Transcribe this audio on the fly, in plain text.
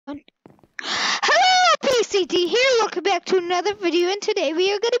JD here, welcome back to another video, and today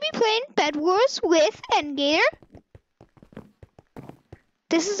we are going to be playing Bed Wars with Endgator.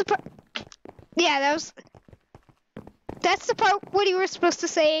 This is the part, yeah, that's the part what you were supposed to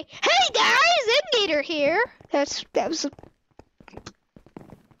say, hey guys, Endgator here.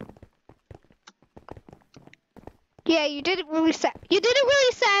 Yeah, you didn't really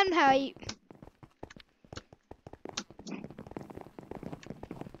sound how you...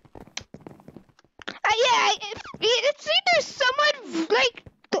 It's either someone like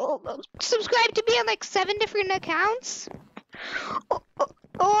subscribed to me on like 7 different accounts,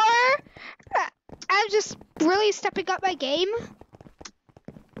 or I'm just really stepping up my game.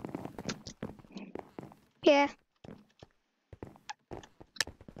 Yeah.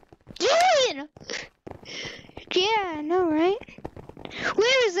 Julian! Yeah, I know, right?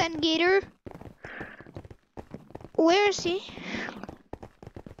 Where is Endgator? Where is he?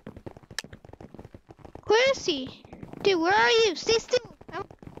 Where is he? Dude, where are you? Stay still. I want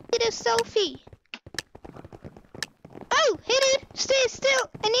to get a selfie. Oh, hey dude, stay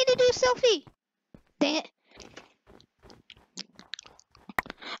still. I need to do a selfie. Dang it.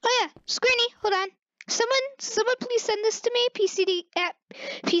 Oh yeah, Screeny, hold on. Someone please send this to me, PCD at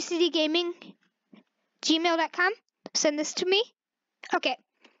PCDgaming@gmail.com. Send this to me. Okay.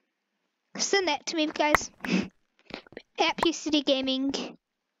 Send that to me, guys. At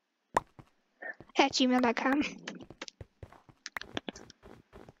PCDgaming@gmail.com.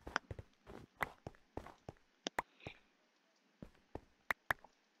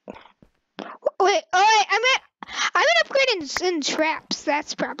 Wait, alright, I'm upgrading in traps,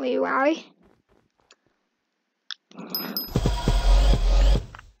 that's probably why.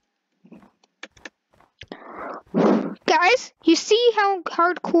 Guys, you see how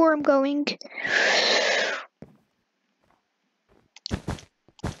hardcore I'm going?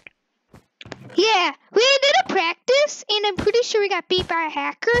 Yeah, we did a practice, and I'm pretty sure we got beat by a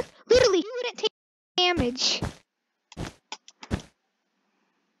hacker. Literally, he wouldn't take damage.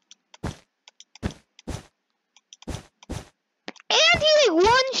 And he like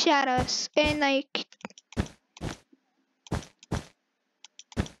one-shot us, and like...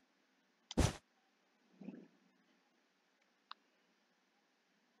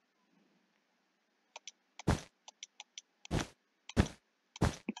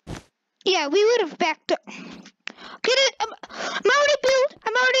 Yeah, we would have backed up. Get it? I'm already built. I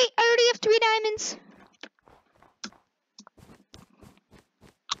already have 3 diamonds.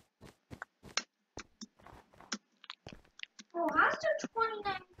 Oh, how's the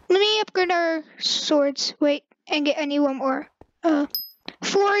 29? Let me upgrade our swords. Wait, and get any one more.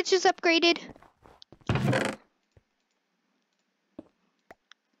 Forge is upgraded.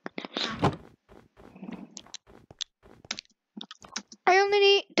 I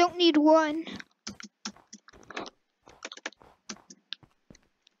only don't need 1. No,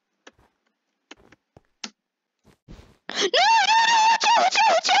 watch out,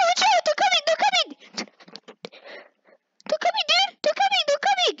 they're coming. They're coming, dude, they're coming.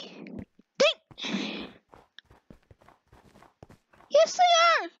 Dang. Yes, they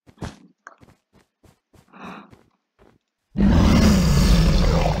are.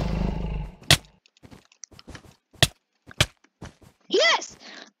 Yes.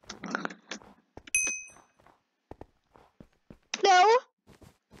 No.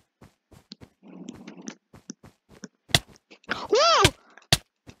 Whoa!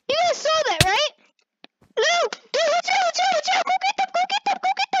 You guys saw that, right? No! Dude, watch out! Go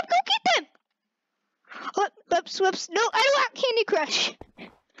get them! Oh, whoops. No, I don't want Candy Crush.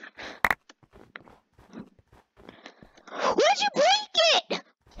 Why'd you break it?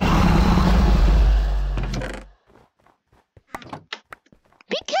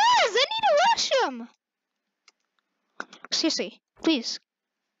 Because I need to rush them. Seriously, please.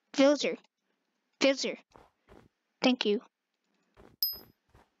 Villager. Thank you.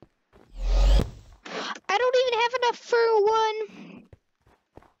 I don't even have enough for 1.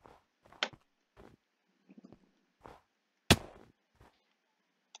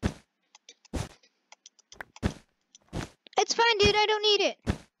 It's fine, dude. I don't need it.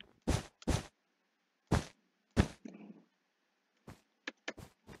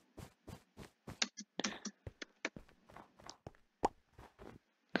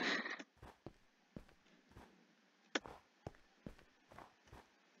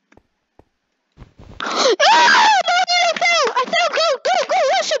 Ah! No, dude, I fell! Go!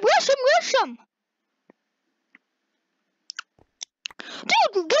 Rush him!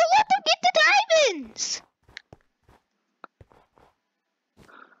 Dude, go let them get the diamonds!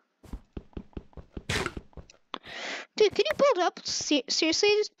 Dude, can you build up? Seriously?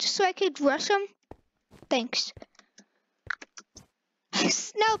 Just so I could rush them? Thanks.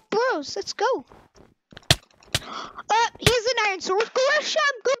 Now, bros, let's go. Here's an iron sword. Go rush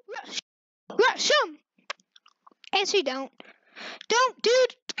him. Go rush him. Actually, don't. Don't,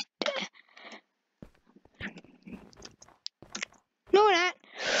 dude. No, we're not.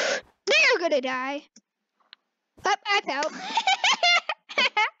 They're gonna die. I fell.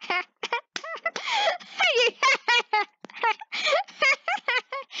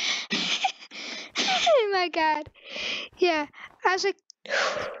 Oh my god. Yeah, I was like,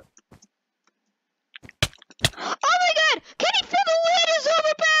 oh my god! Can you feel the wind is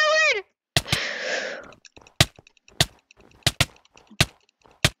overpowered?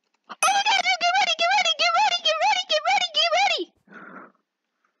 Oh my god, dude, get ready, get ready, get ready, get ready, get ready, get ready!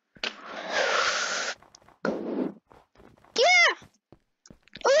 Yeah!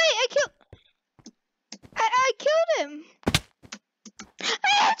 Oh wait, I killed him!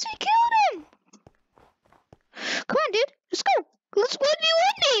 I actually killed him! Come on, dude, let's go! Let's 1v1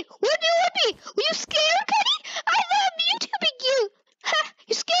 me! 1v1 me! Were you scared, Cuddy? I love YouTubing you! Ha!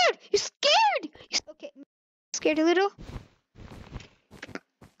 You're scared! You're scared! Okay, scared a little?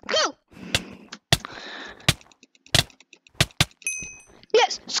 Go!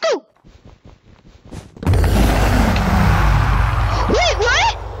 Yes, let's go! Wait,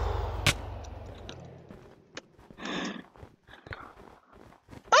 what?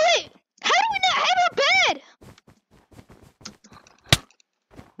 Oh wait, how do we not have our bed?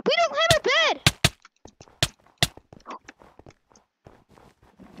 We don't have a bed.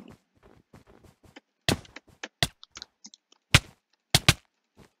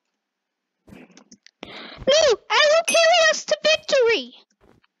 No, I will carry us to victory.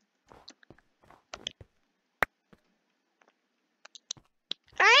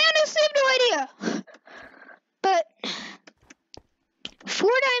 I honestly have no idea. But 4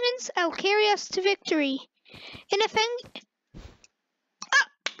 diamonds, I'll carry us to victory. And if